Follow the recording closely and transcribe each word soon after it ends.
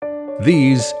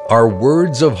These are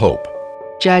words of hope.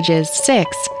 Judges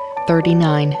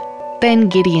 6:39. Then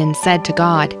Gideon said to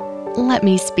God, "Let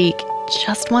me speak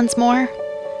just once more."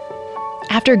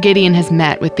 After Gideon has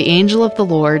met with the angel of the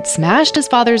Lord, smashed his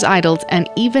father's idols, and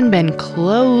even been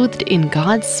clothed in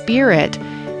God's Spirit,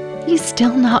 he's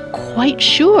still not quite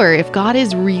sure if God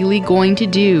is really going to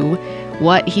do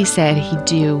what he said he'd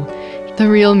do. The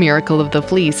real miracle of the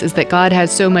fleece is that God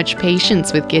has so much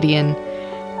patience with Gideon.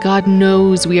 God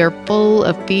knows we are full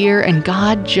of fear, and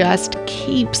God just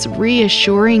keeps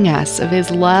reassuring us of his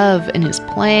love and his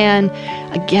plan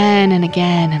again and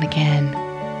again and again.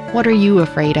 What are you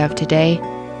afraid of today?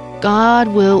 God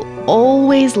will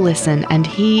always listen, and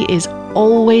he is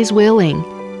always willing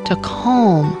to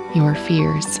calm your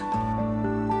fears.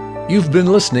 You've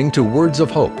been listening to Words of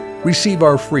Hope. Receive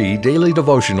our free daily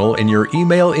devotional in your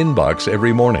email inbox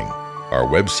every morning. Our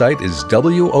website is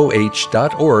woh.org/radio.